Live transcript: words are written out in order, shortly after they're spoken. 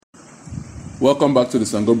Welcome back to the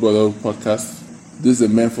Sango Brother podcast. This is a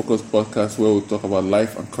men-focused podcast where we talk about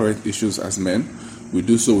life and current issues as men. We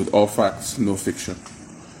do so with all facts, no fiction.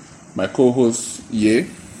 My co-host, Ye.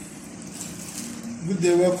 Good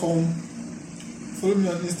day, welcome. Follow me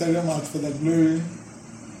on Instagram at For The Glory,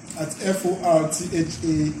 at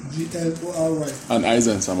FORTHAGLORY. And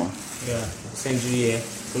Aizen Sama. Yeah, Senju here.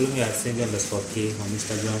 Follow me at Senju_K on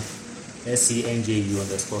Instagram.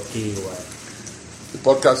 SCNJU_KAY. The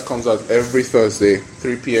podcast comes out every Thursday,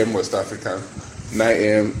 3 p.m. West African, 9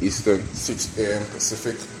 a.m. Eastern, 6 a.m.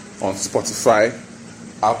 Pacific on Spotify,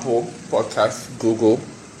 Apple Podcasts, Google,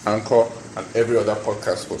 Anchor, and every other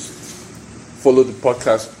podcast host. Follow the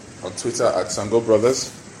podcast on Twitter at Sango Brothers.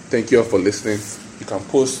 Thank you all for listening. You can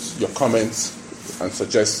post your comments and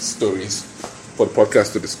suggest stories for the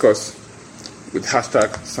podcast to discuss with hashtag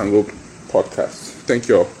Sango Podcast. Thank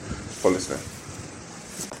you all for listening.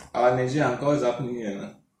 Our Nigerian cause happening here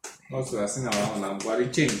now. Also, I seen around now, but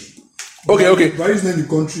it changed. Okay. Why is not in the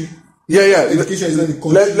country? Yeah. Education is not in the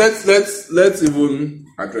country. Let's even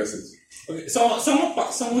address it. Okay, someone took a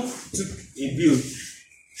bill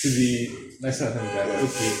to the national assembly.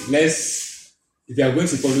 Okay, if you are going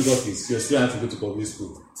to public office, you still have to go to public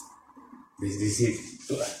school. They say,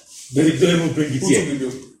 don't even bring it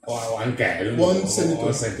here. One guy, One senator.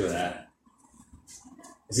 One senator.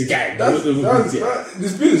 It's a guy.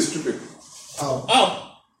 This bill is stupid. How?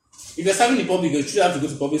 If you're serving the public, you should have to go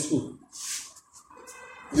to public school.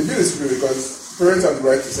 The bill is stupid because parents have the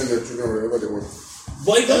right to send their children wherever they want.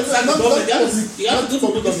 But if you don't serve the government, you have to go to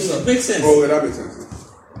public office. It makes sense. Oh, that makes sense.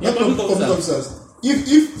 You're Not public officer. officers.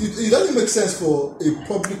 If it doesn't make sense for a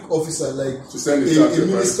public officer like To send a child to a a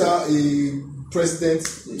minister, a president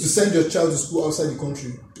to send your child to school outside the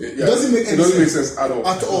country. Yeah, It doesn't make any sense at all.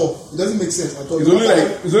 At all. It doesn't make sense at all. It's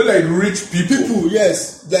only like rich people.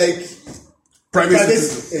 Yes, like Private private,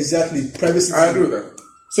 citizens. exactly, private citizens. I agree with that.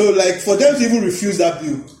 So, like, for them to even refuse that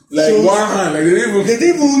bill, Like shows- one hand, like they didn't they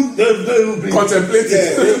didn't even Don't even bring contemplate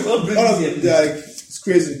yeah, it. Don't bring all of it here. they're like, it's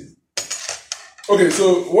crazy. Okay,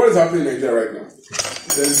 so what is happening in Nigeria right now?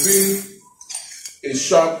 There's been a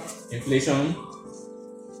sharp, Inflation.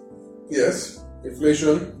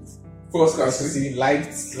 inflation, fuel scarcity. Light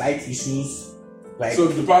issues. Like So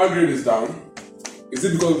the power grid is down. Is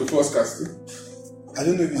it because of the fuel scarcity? I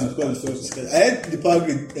don't know if it's because of the first scale. I heard the power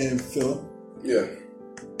grid fell, Yeah.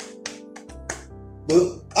 but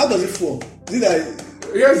how does it fall? Is it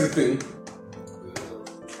like Here's the thing.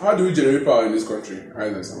 How do we generate power in this country? I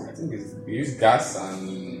think we use gas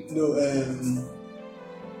and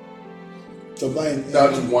turbine?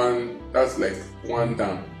 That's like one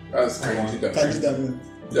dam. That's Kainji dam. Kaji dam.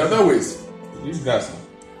 The other ways, we use gas.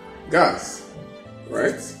 gas,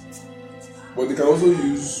 right? But they can also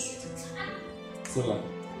use Solar.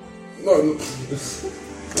 no,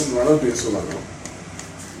 we're not doing solar now.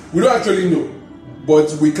 We don't actually know,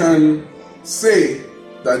 but we can say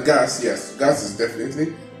that gas is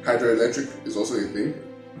definitely. Hydroelectric is also a thing,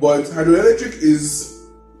 but hydroelectric is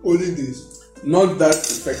Only this. not that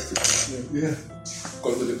effective Yeah.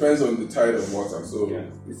 because it depends on the tide of water. So Yeah.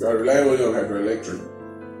 if you are relying only on hydroelectric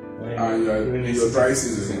and you are in your dry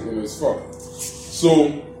season, it's fucked.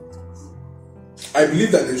 So I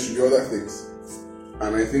believe that there should be other things,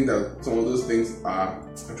 and I think that some of those things are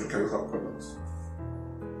petrochemical products,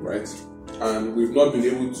 right? And we've not been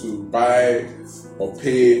able to buy or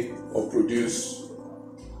pay or produce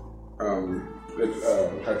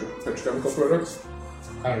petrochemical products.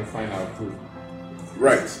 Can't refine our food.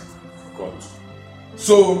 Right. God.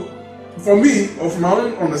 So, for me, or from my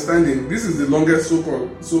own understanding, this is the longest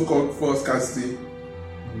so-called fuel scarcity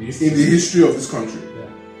in the history of this country.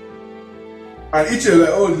 Yeah. And each year, like,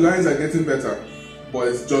 the lines are getting better, but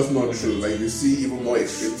it's just not true. Like, you see even more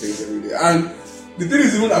extreme things every day. And the thing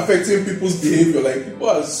is even affecting people's behavior. Like, people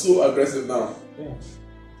are so aggressive now. Yeah.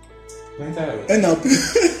 Mental. And now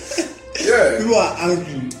Yeah. people are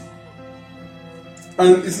angry.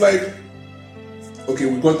 And it's like, okay,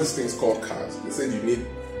 we got these things called cars. They said you need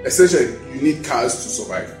cars to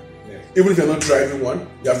survive. Yeah. Even if you're not driving one,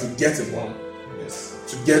 you have to get in one Yes.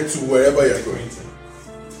 to get to wherever you're going.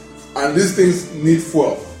 And these things need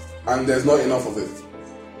fuel, and there's not enough of it.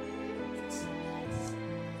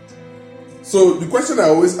 So the question I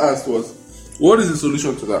always asked was, what is the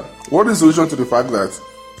solution to that? What is the solution to the fact that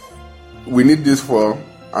we need this fuel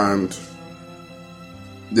and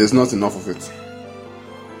there's not enough of it?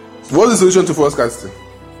 What's the solution to fuel scarcity?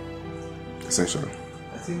 Essentially.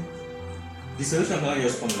 I think the solution cannot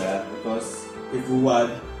just come like that because if we were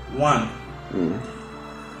one,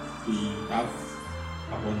 we have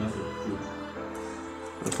abundance of food.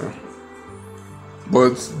 Okay.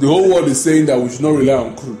 But the whole world is saying that we should not rely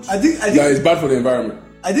on crude. I think that it's bad for the environment.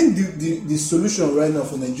 I think the solution right now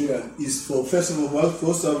for Nigeria is for, first of all,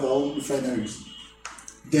 for us to have our own refineries.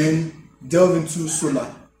 Then delve into solar.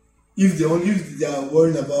 If they are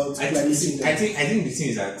worrying about climate change. I think the thing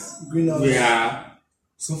is that Greenhouse. we are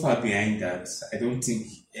so far behind that I don't think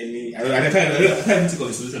any. I can't even think of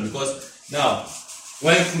a solution, because now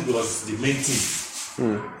when crude was the main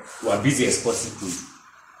thing, we are busy exporting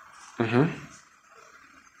crude.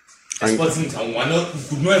 Exporting it, and we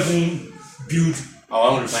could not even build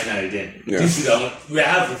our own refinery then. Yeah. We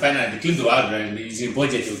have refinery. The claim to have is in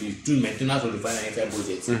budget. It will be doing maintenance of the refinery inside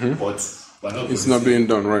budget, but we're not. It's not being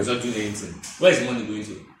done right. It's not doing anything. Where is the money going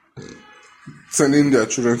to? Sending their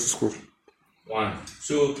children to school. One.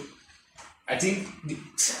 So I think the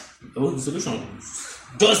solution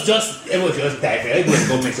just everyone just dive. Everybody's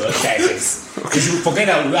government just dive. They should forget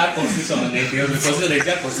that we have constitution and they consider the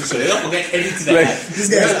constitution. They don't forget anything Like, that This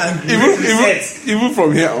guy is angry. Even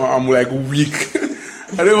from here, I'm like weak.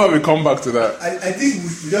 I don't know how we come back to that. I think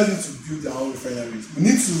we just need to build our own refineries. We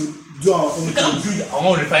need to do our own we can't thing. build our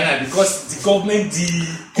own refinery because the government,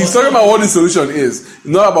 He's talking about what the solution is,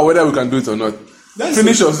 not about whether we can do it or not. That's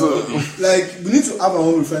Finish it. also. Like, we need to have our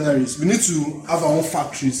own refineries. We need to have our own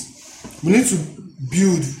factories. We need to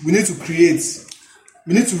build. We need to create.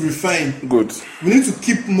 We need to refine. Good. We need to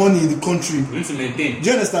keep money in the country. we need to maintain. Do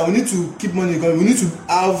you understand? We need to keep money in the country. We need to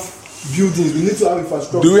have buildings. We need to have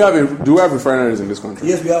infrastructure. Do we have refineries in this country?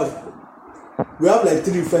 Yes, we have. We have like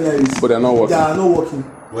 3 refineries. But they're not working. They are not working.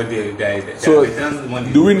 When So,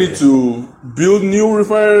 do we need to build new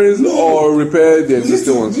refineries or repair the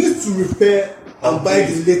existing ones? We need to repair and buy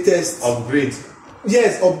the latest. upgrade?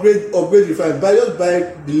 Yes, upgrade refinery. Just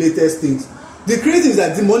buy the latest things. The crazy thing is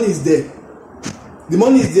that the money is there. The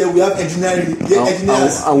money is there. We have engineering.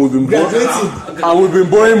 Engineers And we've been graduating.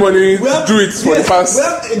 borrowing money We have, to do it for the past. We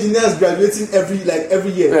have engineers graduating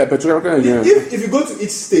every year. Yeah, petrochemical engineering. If you go to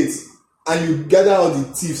each state and you gather all the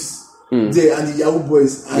thieves there and the Yahoo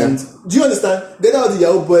boys, and do you understand? Gather all the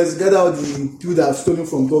Yahoo boys, gather all the people that have stolen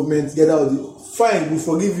from government, gather all the fine, we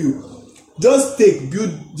forgive you. Just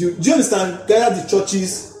build. Do you understand? Gather the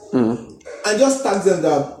churches and just tax them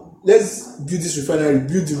that let's build this refinery,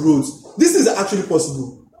 build the roads. This is actually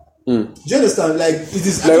possible. Do you understand? Like, it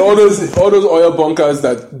is Like all those oil bunkers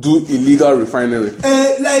that do illegal refinery.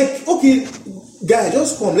 like, okay, guy,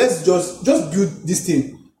 just come. Let's just build this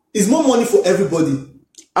thing. It's more money for everybody.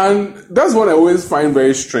 And that's what I always find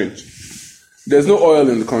very strange. There's no oil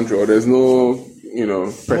in the country, or there's no,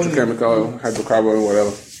 petrochemical, hydrocarbon,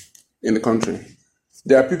 whatever, in the country.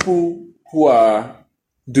 There are people who are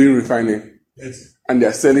doing refining, and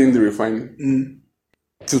they're selling the refining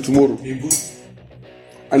till tomorrow.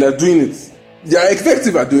 And they're doing it. They are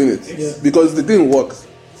effective at doing it because the thing works.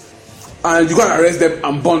 And you can arrest them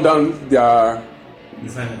and burn down their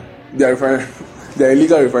refinery, their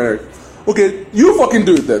illegal refinery. Okay, you fucking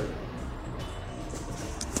do it then.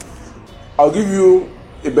 I'll give you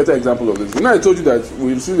a better example of this. I told you that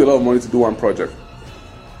we received a lot of money to do one project.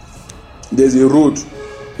 There's a road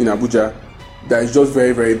in Abuja that is just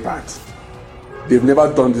very, very bad. They've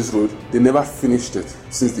never done this road. They never finished it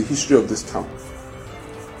since the history of this town.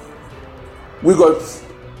 We got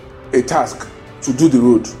a task to do the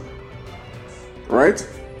road. Right?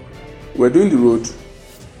 We're doing the road.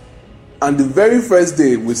 And the very first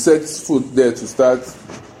day we set foot there to start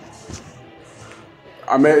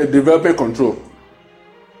development control.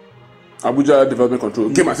 Abuja development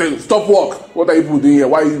control. Came and said, stop work. What are you people doing here?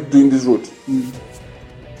 Why are you doing this road?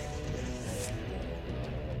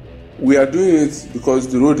 We are doing it because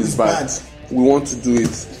the road is bad. We want to do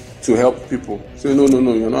it to help people. Say, no,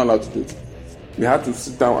 you're not allowed to do it. We had to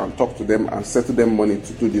sit down and talk to them and settle them money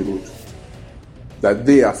to do the road that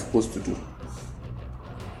they are supposed to do.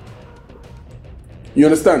 You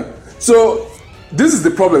understand? So this is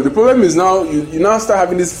the problem. The problem is now you now start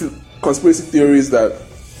having these conspiracy theories that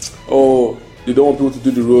they don't want people to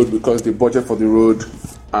do the road because they budget for the road,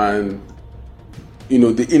 and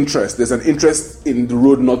the interest. There's an interest in the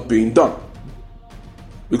road not being done,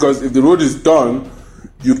 because if the road is done,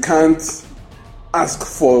 you can't ask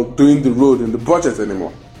for doing the road in the budget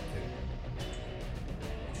anymore.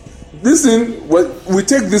 This thing, we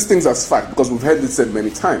take these things as fact because we've heard it said many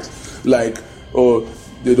times. Like,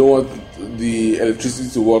 they don't want the electricity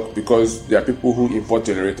to work because there are people who import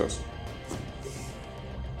generators.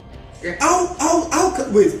 How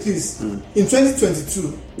can, wait, please. In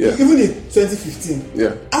 2022, even in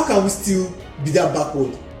 2015, how can we still be that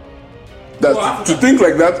backward? To think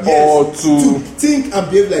like that, or to think and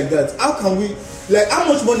behave like that? How can we? Like, how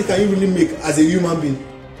much money can you really make as a human being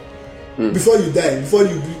before you die? Before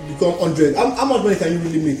you become 100, how much money can you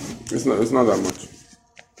really make? It's not that much.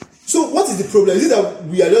 So what is the problem? Is it that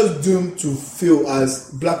we are just doomed to fail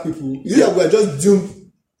as black people? Is it that we are just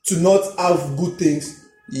doomed to not have good things?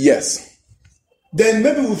 Yes. Then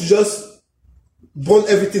maybe we should just burn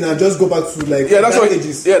everything and just go back to like That's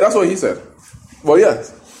what he said. But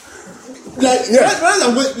yes.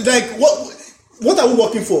 What are we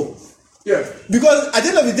working for? Yeah. Because at the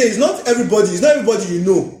end of the day, it's not everybody you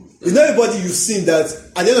know. It's not everybody you've seen that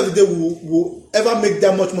at the end of the day will ever make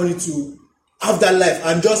that much money to have that life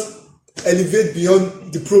and just elevate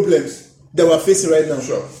beyond the problems that we're facing right now.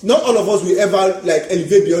 Sure. Not all of us will ever like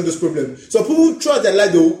elevate beyond those problems. So people throughout their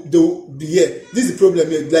life they'll be here. This is the problem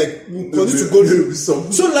here. Like we continue to go through. So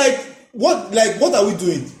what are we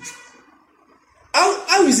doing?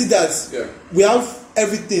 How is it that we have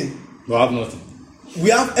everything? We have nothing. We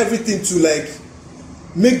have everything to like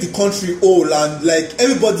make the country whole and like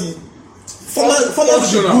everybody farmers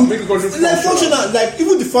functional, make the country functional. Like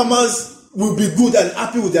even the farmers will be good and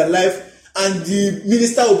happy with their life, and the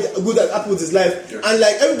minister will be good and happy with his life, and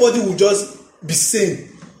like everybody will just be sane.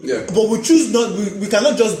 Yeah. But we choose not. We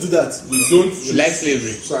cannot just do that. We don't. We like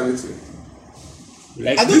slavery. Sanity.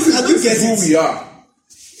 Like I don't This get is who it. we are.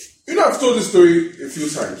 You know, I've told this story a few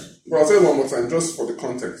times, but I'll tell you one more time just for the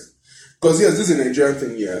context. Because yes, this is a Nigerian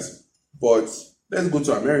thing, yes, but let's go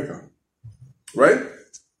to America, right?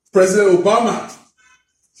 President Obama,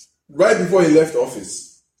 right before he left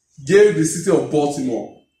office, gave the city of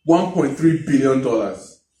Baltimore $1.3 billion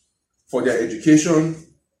for their education,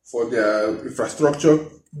 for their infrastructure.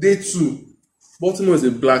 They too, Baltimore is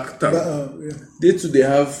a black town. They too, they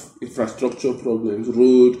have infrastructure problems,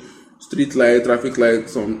 road, street light, traffic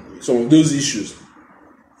light, some of those issues.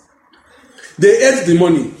 They ate the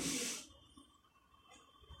money.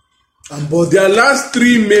 But Their last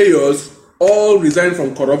 3 mayors all resigned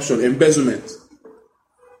from corruption, embezzlement.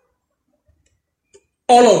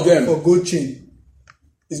 All of them. for gold chain,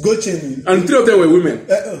 it's gold chain. And 3 of them were women.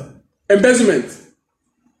 Embezzlement.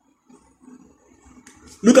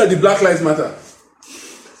 Look at the Black Lives Matter.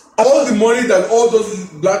 All the money that all those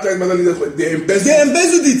Black Lives Matter leaders were, they embezzled. They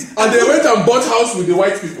embezzled it, And they went and bought house with the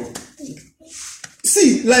white people.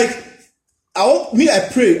 See, like I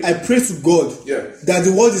pray to God that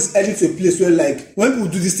the world is heading to a place where like when people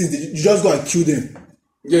do these things, you just go and kill them.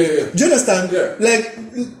 Yeah. Do you understand? Yeah. Like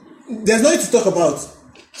there's nothing to talk about.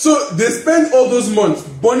 So they spent all those months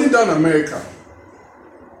burning down America,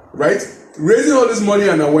 right? Raising all this money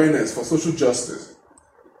and awareness for social justice.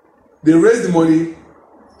 They raised the money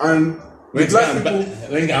and when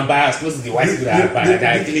you can buy as close to the white people that buy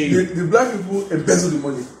that the black people embezzled the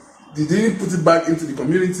money. They didn't put it back into the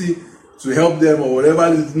community to help them or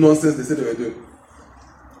whatever nonsense they said they were doing.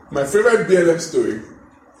 My favorite BLM story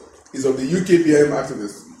is of the UKPM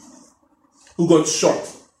activist who got shot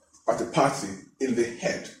at a party in the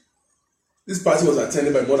head. This party was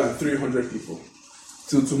attended by more than 300 people.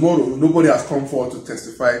 Till tomorrow, nobody has come forward to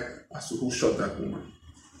testify as to who shot that woman.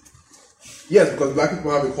 Yes, because black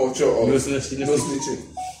people have a culture of no snitching.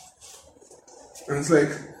 And it's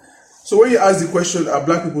like, so when you ask the question, are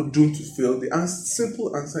black people doomed to fail? The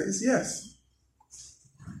simple answer is yes.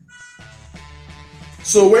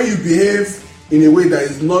 So when you behave in a way that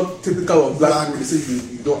is not typical of black people, they say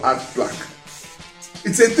you don't act black.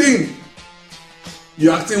 It's a thing.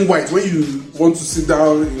 You're acting white when you want to sit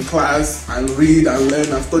down in class and read and learn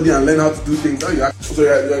and study and learn how to do things. You're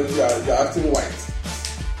acting white.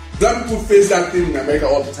 Black people face that thing in America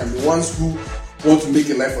all the time. The ones who want to make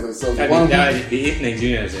a life for themselves. they hate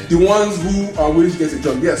Nigerians. The ones who are willing to get a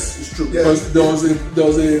job. Yes, it's true. Because there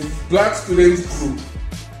was a black student group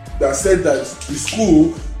that said that the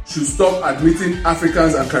school should stop admitting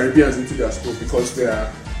Africans and Caribbeans into their school because they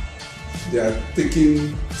are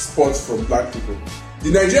taking spots from black people. The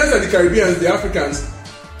Nigerians and the Caribbeans, the Africans,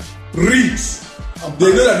 read.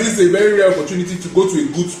 They know that this is a very rare opportunity to go to a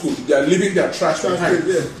good school. They are leaving their trash behind.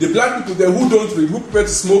 Yeah. The black people there who don't read, who prefer to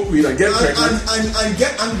smoke weed and get pregnant and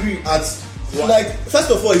get angry at like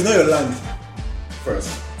first of all, it's not your land.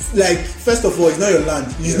 First of all, it's not your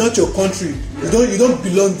land. It's not your country. Yeah. You don't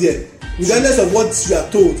belong there. Regardless of what you are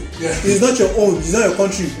told, it's not your own. It's not your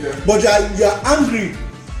country. Yeah. But you are angry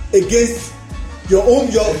against your own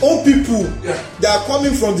people that are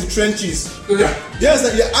coming from the trenches. Yes,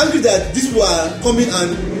 you're angry that these people are coming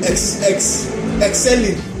and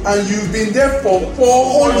excelling, and you've been there for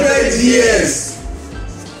 400 years.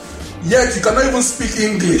 Yet you cannot even speak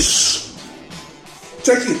English.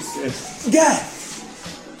 Check it. Yeah.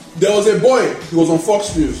 There was a boy. He was on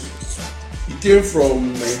Fox News. He came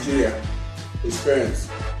from Nigeria. His parents.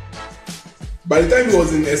 By the time he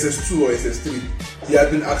was in SS2 or SS3, He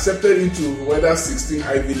had been accepted into whether 16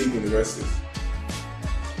 Ivy League universities.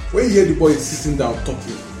 When you hear the boy sitting down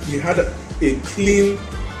talking, he had a clean,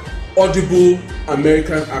 audible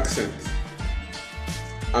American accent.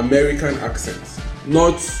 American accent.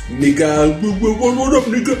 Not nigga, what up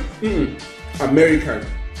nigga? American.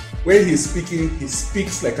 When he's speaking, he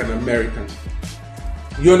speaks like an American.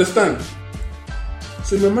 You understand?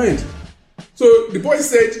 So in my mind. So the boy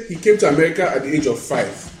said he came to America at the age of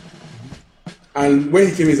 5. And when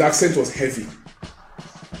he came, his accent was heavy.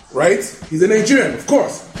 Right? He's a Nigerian, of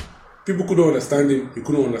course. People couldn't understand him. He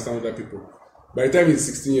couldn't understand other people. By the time he's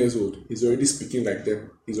 16 years old, he's already speaking like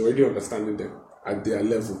them. He's already understanding them at their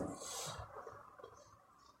level.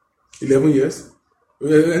 11 years? I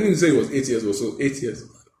think you said it was 8 years or so. 8 years.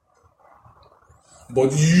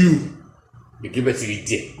 But you give it to the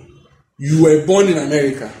day. You were born in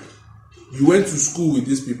America. You went to school with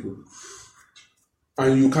these people.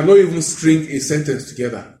 And you cannot even string a sentence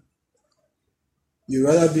together. You'd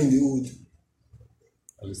rather be in the hood.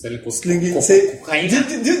 Slinging. Do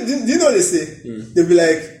you know what they say? They'll be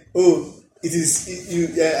like, oh,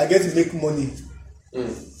 I get to make money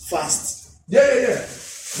fast. Yeah.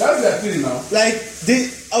 That's their thing now. Like,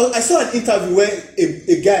 I saw an interview where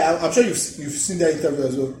a guy, I'm sure you've seen that interview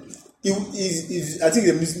as well. I think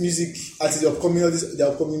the music artist, the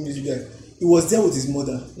upcoming music guy, he was there with his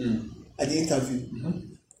mother at the interview.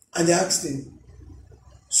 And they asked him,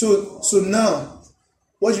 so now,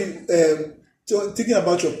 what you thinking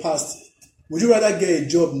about your past, would you rather get a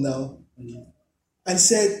job now? And he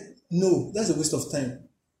said, no, that's a waste of time.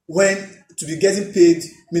 When to be getting paid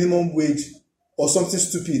minimum wage or something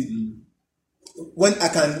stupid, when I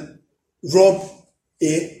can rob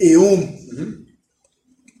a home.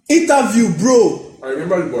 Interview, bro. I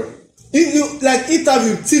remember the boy. Like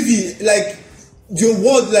interview, TV, like your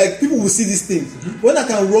world, like people will see this thing. When I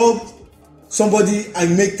can rob somebody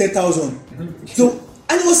and make 10,000. So,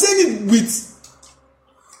 and he was saying it with.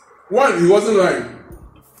 One, he wasn't lying.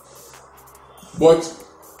 But.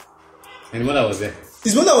 And his mother was there.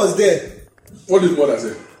 His mother was there. What did his mother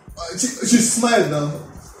say? She smiled now.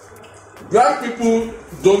 Black people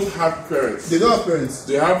don't have parents. They don't have parents.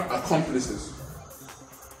 They have accomplices.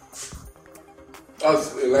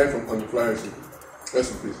 That's a line from Connie Clarity.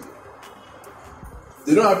 Rest in peace.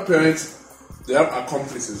 They don't have parents. They have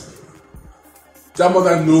accomplices. That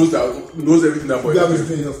mother knows everything that boy is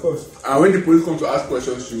doing. Of course. And when the police come to ask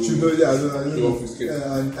questions, she knows that.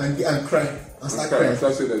 And cry and start crying.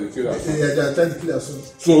 Start saying that they killed her son. Yeah, they are trying to kill her son.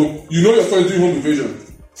 So you know your son is doing home invasion.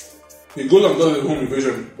 He goes and does a home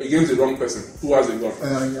invasion against the wrong person who has a gun.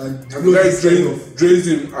 And the guy drains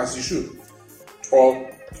him as he should.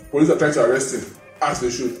 Or police are trying to arrest him as they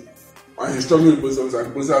should. And he's struggling with police officers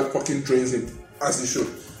and police are fucking drains him as he should.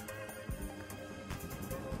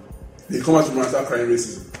 They come out to and start crying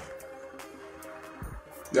racism.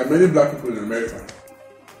 There are many black people in America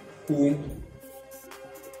who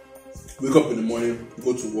wake up in the morning,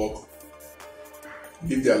 go to work,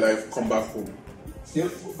 live their life, come back home. The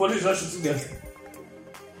police not shooting them.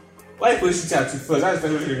 Why police shooting at you first? That's the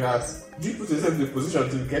first question you ask. Do you put yourself in the position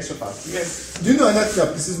to get shot at? Yes. Do you know another thing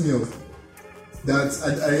that pisses me off? That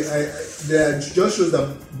that just shows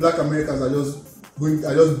that black Americans are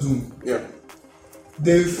just doomed. Yeah.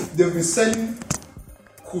 They've been selling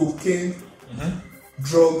cocaine,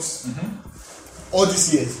 drugs, all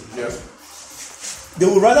these years. Yes. They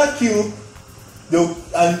would rather kill the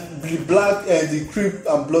black and the Crip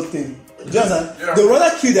and blood thing. Do you understand? Yeah. They would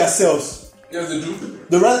rather kill themselves. Yes, they do.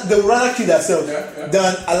 They would rather kill themselves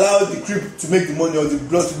than allow the Crip to make the money or the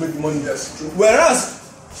blood to make the money. That's true. Whereas,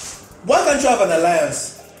 why can't you have an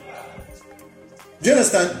alliance? Do you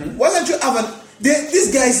understand? Why can't you have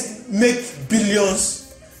these guys make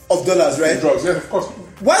billions of dollars, right? Drugs, yeah, of course.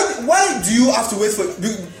 Why do you have to wait for?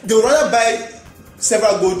 They would rather buy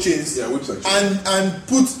several gold chains, and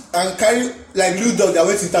carry like Lil Dog that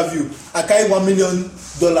went to interview and carry $1 million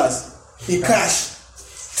in cash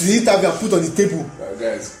to the interview and put on the table.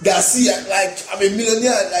 Guys, see, like I'm a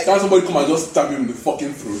millionaire. Like, can somebody come and just stab him in the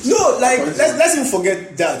fucking throat? No, like let's even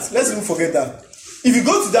forget that. If you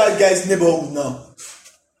go to that guy's neighborhood now,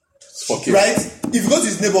 right? If you go to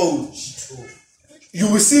his neighborhood,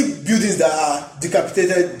 you will see buildings that are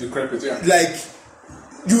decapitated. Decrepit, yeah. Like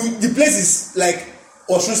the place is like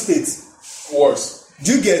Osun State. Worse.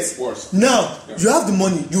 Do you get? Worse. Now you have the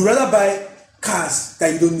money. You rather buy cars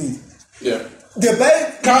that you don't need. Yeah. They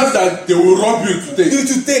buy cars that they will rob you to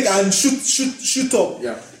take. And shoot up.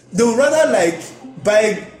 Yeah. They would rather like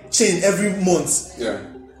buy chain every month. Yeah.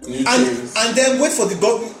 And then wait for the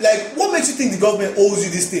government. Like, what makes you think the government owes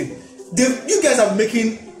you this thing? You guys are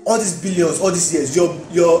making all these billions all these years.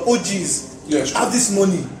 Your OGs have this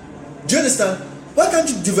money. Do you understand? Why can't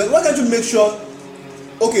you develop? Why can't you make sure?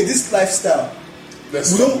 Okay, this lifestyle. Why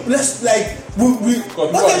can't you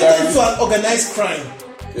turn it to an organized crime?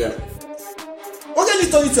 Yeah. Why can't you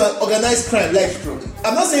turn it to an organized crime? Like,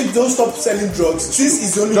 I'm not saying don't stop selling drugs. This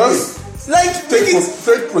is the only way. Like,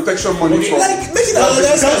 take protection money from. Like, make it an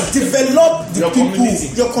organized crime. Develop the people,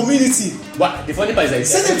 your community. But the funny part is like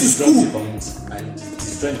send them to school and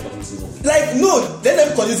destroy the community. Like, no, let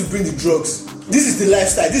them continue to bring the drugs. This is the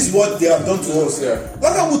lifestyle. This is what they have done to us. Yeah.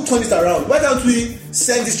 Why can't we turn it around? Why can't we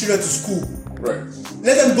send these children to school? Right.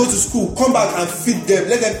 Let them go to school, come back and feed them.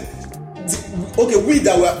 Let them. Okay, we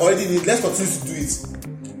that were already in it, let's continue to do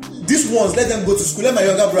it. These ones, let them go to school. Let my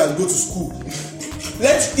younger brother go to school.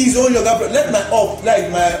 Let his own younger brother. Let my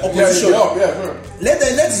opposition. Let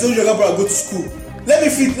his own younger brother go to school. Let me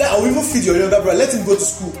feed. I will even feed your younger brother. Let him go to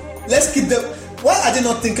school. Let's keep them. Why are they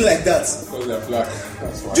not thinking like that? Because they're black.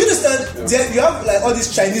 That's why. Do you understand? Yeah. You have like all these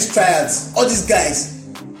Chinese triads, all these guys.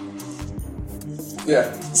 Yeah.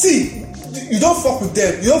 See, you don't fuck with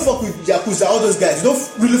them. You don't fuck with Yakuza, all those guys. You don't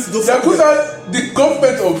fuck with them. Yakuza, the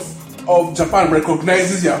government of Japan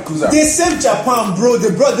recognizes Yakuza. They saved Japan, bro.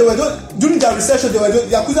 During the recession,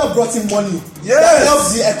 Yakuza brought in money. Yes. That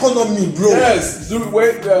helped the economy, bro. Yes.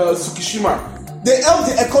 When Tsukishima. They helped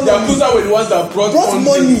the economy. Yakuza were the ones that brought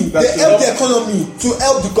money. They helped the economy to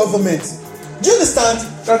help the government. Do you understand?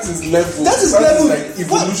 That is level. That is level. Like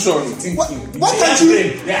evolution thinking. Why can't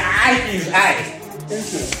you? The eye is eye.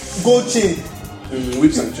 Gold chain.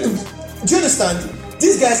 Whips and chains. Do you understand?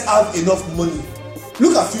 These guys have enough money.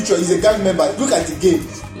 Look at Future. He's a gang member. Look at the game.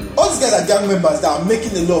 All these guys are gang members that are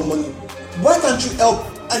making a lot of money. Why can't you help?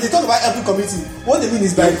 And they talk about helping community. What they mean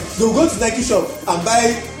is like they'll go to Nike shop and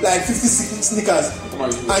buy like 50 sneakers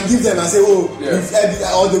and give them and say, oh, yeah.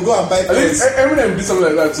 Or they'll go and buy pants. I think Eminem did something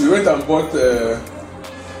like that too. He went and bought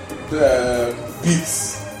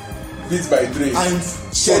Beats by Dre and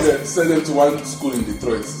send them to one school in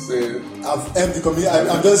Detroit. Say, I've helped the community.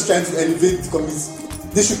 I'm just trying to elevate the community.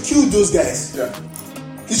 They should kill those guys. Yeah.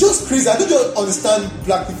 It's just crazy. I don't just understand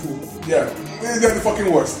black people. Yeah, they're the fucking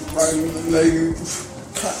worst.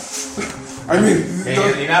 I mean,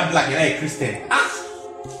 you're not black, you're not a Christian.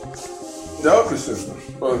 They're all Christians,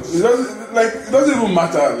 but it doesn't even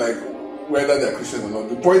matter like whether they're Christians or not.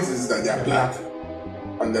 The point is that they're black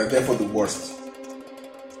and they're therefore the worst.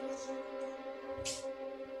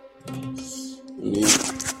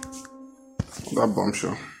 That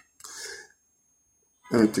bombshell.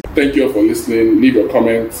 Thank you all for listening. Leave your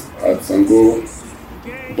comments at Sango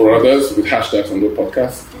Brothers with hashtag Sango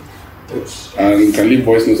Podcast. And you can leave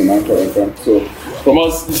voice notes on Anchor FM. So from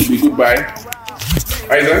us, this will be goodbye.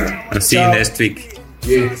 Isaac? I'll see you next week.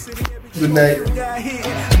 Yeah. Good night.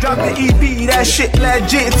 Drop the EP, that shit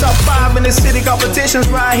legit. Top 5 in the city, competitions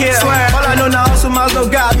right here. All I know now, so miles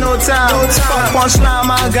no got no time. Fuck punchline,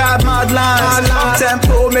 my God, mad lines. Up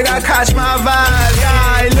tempo, make I catch my vibe.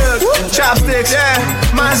 Yeah, look, chopsticks, yeah.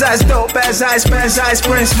 Mine's as dope as ice prince.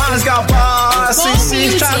 Mine's got bars,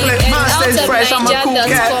 CC chocolate. Mine stays fresh, I'm a cool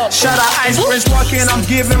cat. Shout out Ice Prince walking, I'm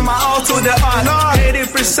giving my all to the art.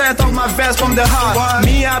 80% of my vest from the heart.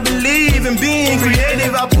 Me, I believe in being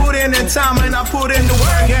creative. I put in the time and I put in the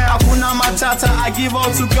work. I put on my tata, I give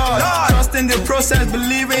all to God. Trust in the process,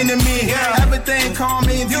 believing in me. Everything come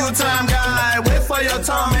in due time, guy. Wait for your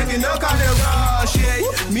time, make it no kind of rush.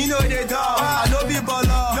 Yeah, me know they dog. I know be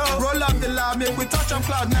baller. Roll up the love, make we touch on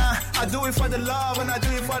cloud now. I do it for the love and I do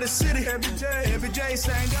it for the city. Every J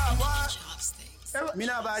saying God, what? Me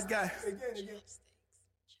not bad guy. Again.